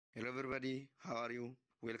Hello everybody, how are you?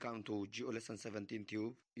 Welcome to Geo Lesson 17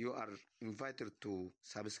 Tube. You are invited to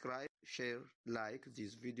subscribe, share, like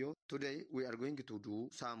this video. Today we are going to do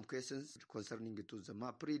some questions concerning to the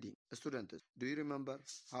map reading. Students, do you remember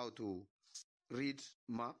how to read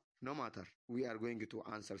map? No matter, we are going to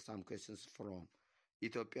answer some questions from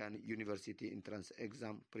Ethiopian University entrance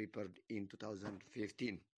exam prepared in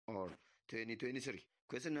 2015 or 2023.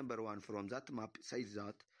 Question number 1 from that map says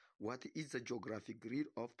that what is the geographic grid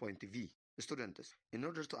of point V? Students, in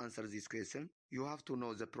order to answer this question, you have to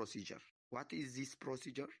know the procedure. What is this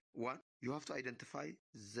procedure? 1. You have to identify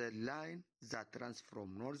the line that runs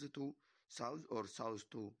from north to south or south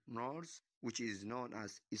to north, which is known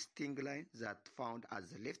as a sting line that found at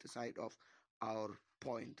the left side of our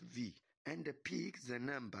point V. And pick the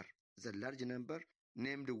number, the large number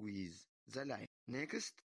named with the line.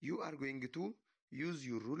 Next, you are going to use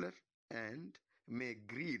your ruler and make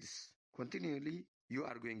grids. Continually, you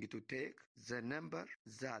are going to take the number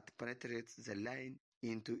that penetrates the line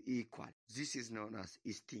into equal. This is known as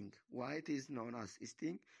a sting. Why it is known as a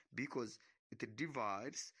sting? Because it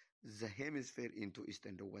divides the hemisphere into east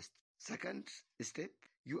and west. Second step,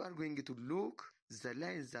 you are going to look the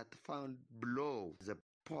lines that found below the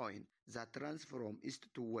point that runs from east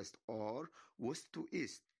to west or west to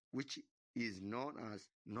east, which is known as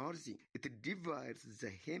northing. It divides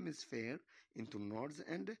the hemisphere into north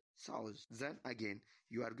and south. Then again,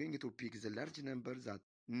 you are going to pick the large number that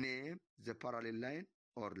name the parallel line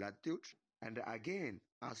or latitude. And again,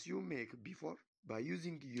 as you make before, by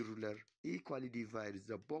using your ruler, equally divide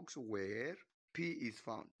the box where P is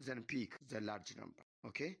found. Then pick the large number.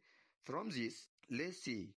 Okay? From this, let's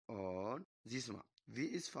see on this map. V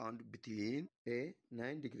is found between A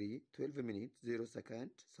 9 degree 12 minutes 0 second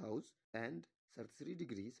south and 33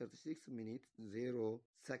 degree 36 minutes 0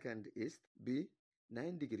 second east. B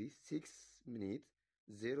 9 degree 6 minutes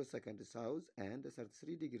 0 second south and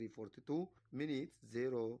 33 degree 42 minutes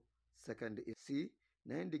 0 second east. C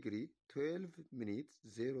 9 degree 12 minutes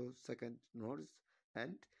 0 second north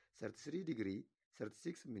and 33 degree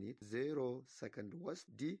 36 minutes 0 second west.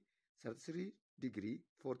 D 33 degree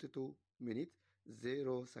 42 minutes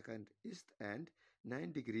 0 second east and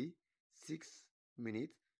 9 degree 6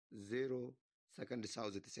 minutes 0 second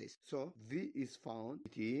south, it says. So V is found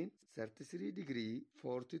between 33 degree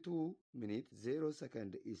 42 minutes 0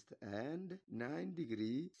 second east and 9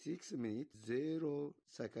 degree 6 minutes 0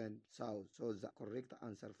 second south. So the correct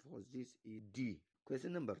answer for this is D.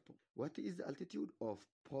 Question number 2. What is the altitude of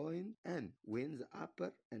point N when the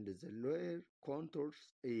upper and the lower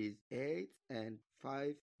contours is 8 and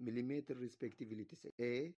 5 millimeter respectively? To say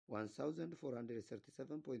A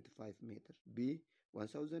 1437.5 meter, B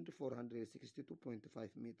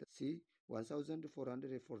 1462.5 meter, C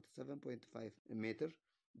 1447.5 meter,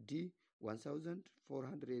 D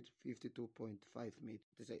 1452.5 meter.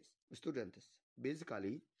 It says, students,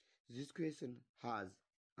 basically this question has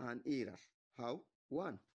an error. How?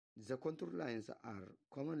 1. The contour lines are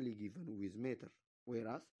commonly given with meter,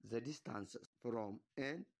 whereas the distances from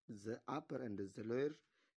N, the upper and the lower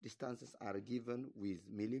distances are given with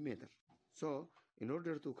millimeter. So, in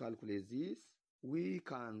order to calculate this, we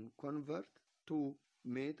can convert to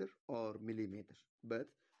meter or millimeter, but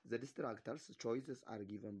the distractors choices are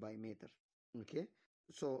given by meter. Okay?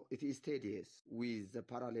 So, it is tedious with the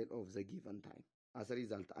parallel of the given time. As a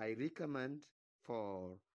result, I recommend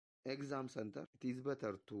for exam center, it is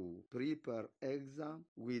better to prepare exam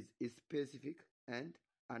with a specific and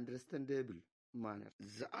understandable manner.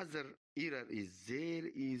 The other error is there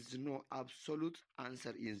is no absolute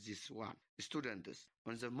answer in this one. Students,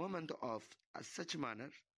 on the moment of such manner,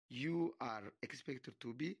 you are expected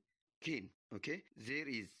to be keen. Okay? There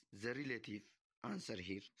is the relative answer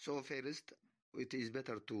here. So first, it is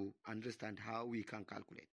better to understand how we can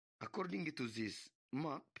calculate. According to this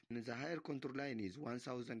map, the higher contour line is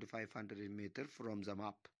 1500 meters from the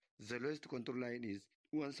map. The lowest contour line is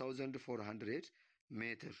 1400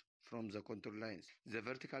 meters from the contour lines. The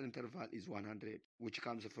vertical interval is 100, which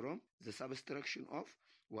comes from the subtraction of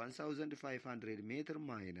 1500 meters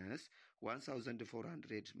minus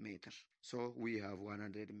 1400 meters. So we have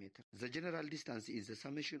 100 meters. The general distance is the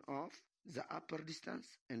summation of the upper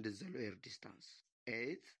distance and the lower distance.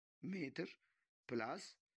 8 meters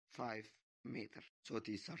plus 5 meter. So it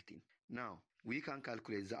is 13. Now, we can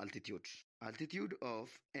calculate the altitude. Altitude of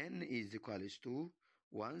N is equals to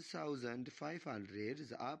 1500,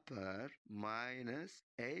 the upper, minus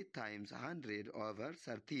 8 times 100 over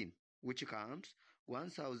 13, which comes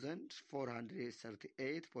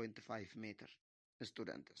 1438.5 meters.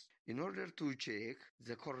 Students, in order to check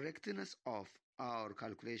the correctness of our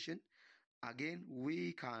calculation, again,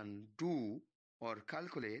 we can do or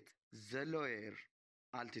calculate the lower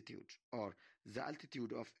altitude or the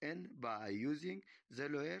altitude of n by using the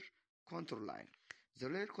lower contour line. The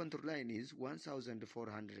lower contour line is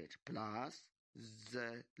 1400 plus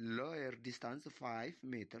the lower distance 5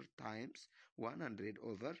 meter times 100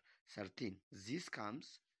 over 13. This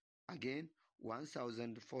comes again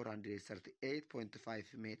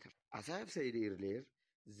 1438.5 meter. As I have said earlier,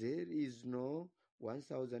 there is no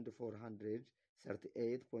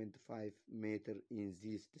 1438.5 meter in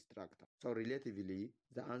this structure. So relatively,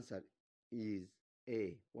 the answer is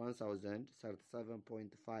A.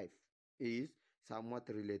 1037.5 is somewhat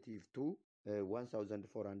relative to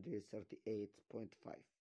 1438.5.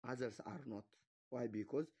 Others are not. Why?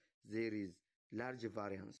 Because there is large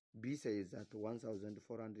variance. B says that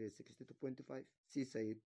 1462.5. C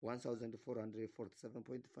said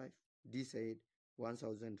 1447.5. D said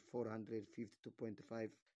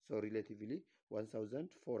 1452.5. So relatively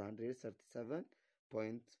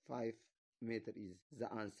 1437.5 meter is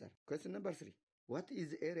the answer. Question number 3. What is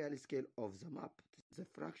the areal scale of the map? The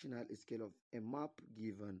fractional scale of a map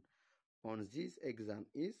given on this exam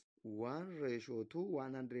is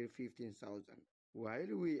 1:115,000.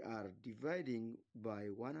 While we are dividing by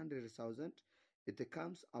 100,000, it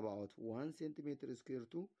comes about 1 centimeter square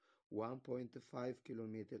to 1.5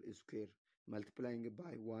 kilometer square, multiplying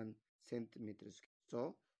by 1 centimeter square.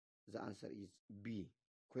 So the answer is B.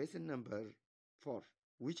 Question number 4.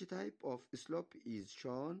 Which type of slope is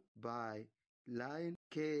shown by line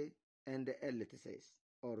K and L, it says,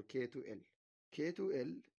 or K to L? K to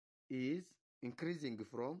L is increasing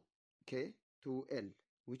from K to L,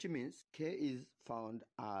 which means K is found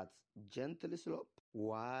at gentle slope,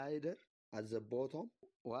 wider at the bottom.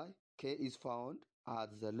 Why? K is found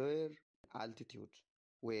at the lower altitude,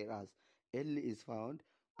 whereas L is found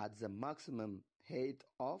at the maximum height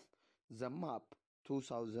of the map,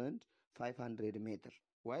 2,500 meters.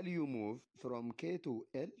 While you move from K to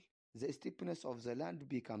L, the steepness of the land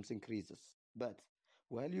becomes increases. But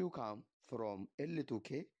while you come from L to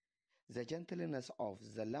K, the gentleness of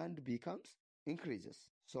the land becomes increases.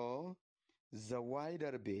 So the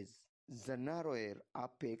wider base, the narrower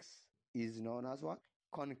apex is known as what?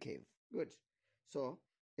 Concave. Good. So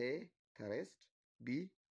A, terraced, B,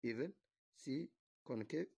 even, C,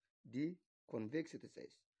 concave, D, convex, it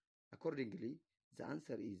says. Accordingly, the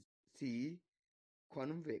answer is C,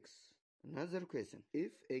 convex. Another question.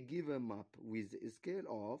 If a given map with a scale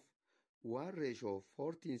of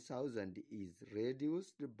 1:14,000 is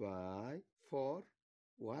reduced by 4,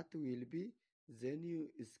 what will be the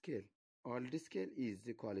new scale? Old scale is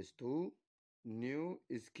equals to new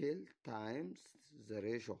scale times the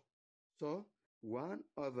ratio. So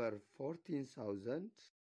 1/14,000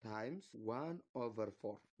 times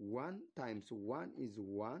 1/4. 1 times 1 is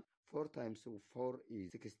 1. 4 times 4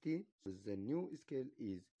 is 16. So the new scale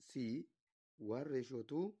is C,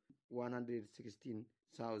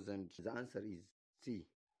 1:116,000. The answer is C.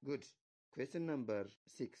 Good. Question number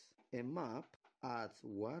 6. A map at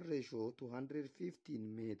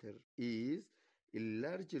 1:215 meter is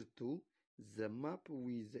larger to the map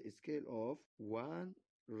with a scale of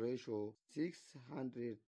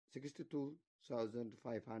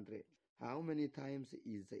 1:662,500. How many times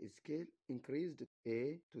is the scale increased?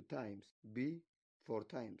 A, 2 times, B, 4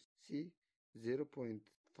 times, C,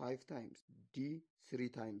 0.5 times, D, 3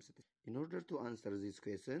 times. In order to answer this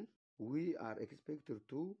question, we are expected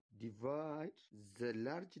to divide the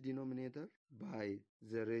large denominator by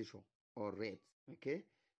the ratio or rate. Okay,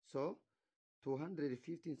 so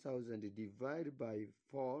 215,000 divided by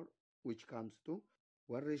 4, which comes to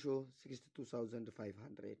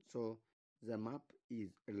 1:62,500. So the map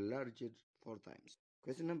is enlarged 4 times.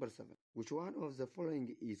 Question number 7. Which one of the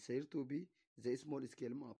following is said to be the small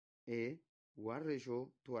scale map? A,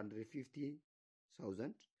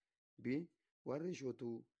 1:250,000. B,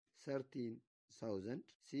 1:13,000.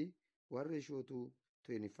 C,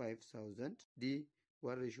 1:25,000. D,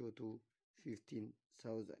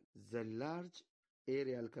 1:15,000. The large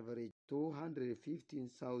aerial coverage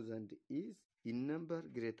 215,000 is in number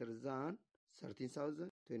greater than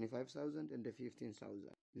 13,000, 25,000 and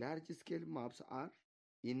 15,000. Large scale maps are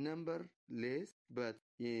in number less, but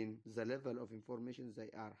in the level of information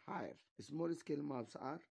they are higher. Small scale maps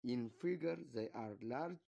are in figure they are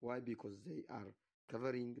large. Why? Because they are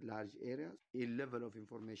covering large areas. In level of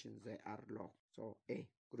information they are low. So A.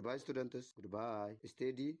 Goodbye students. Goodbye.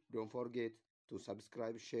 Steady. Don't forget to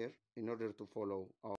subscribe, share in order to follow our